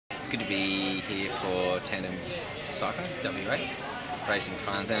good to be here for Tandem cycling, WA, raising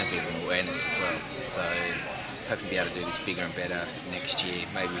funds and a bit of awareness as well. So hoping to be able to do this bigger and better next year,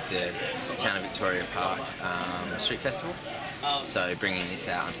 maybe with the Town of Victoria Park Street Festival. So bringing this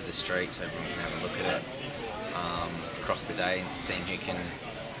out onto the street so everyone can have a look at it across the day and seeing who can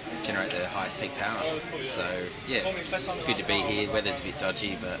generate the highest peak power. So yeah, good to be here. Weather's a bit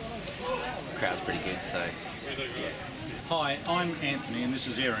dodgy, but the crowd's pretty good. So yeah. Hi, I'm Anthony and this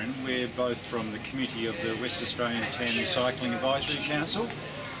is Erin. We're both from the committee of the West Australian Tandem Cycling Advisory Council,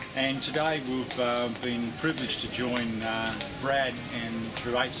 and today we've been privileged to join Brad and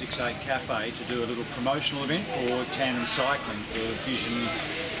through 868 Cafe to do a little promotional event for tandem cycling for vision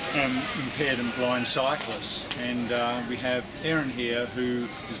impaired and blind cyclists. And we have Erin here, who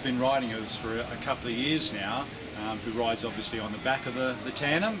has been riding with us for a couple of years now, who rides obviously on the back of the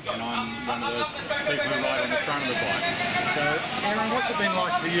tandem, and I'm one of the people who ride on the front of the bike. So Erin, what's it been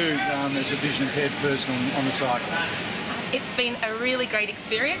like for you as a vision impaired person on the cycle? It's been a really great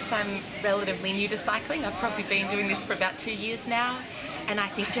experience. I'm relatively new to cycling. I've probably been doing this for about 2 years now, and I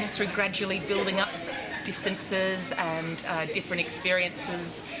think just through gradually building up distances and different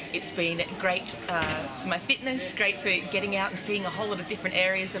experiences, it's been great for my fitness, great for getting out and seeing a whole lot of different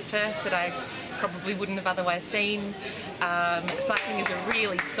areas of Perth that I probably wouldn't have otherwise seen. Cycling is a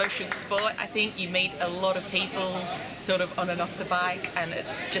really social sport. I think you meet a lot of people sort of on and off the bike, and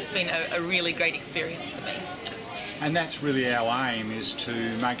it's just been a really great experience for me. And that's really our aim, is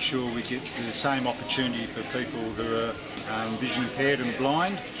to make sure we get the same opportunity for people who are vision impaired and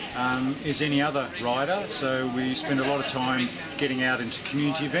blind as any other rider. So we spend a lot of time getting out into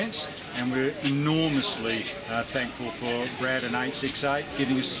community events, and we're enormously thankful for Brad and 868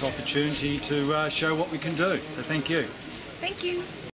 giving us this opportunity to show what we can do. So thank you. Thank you.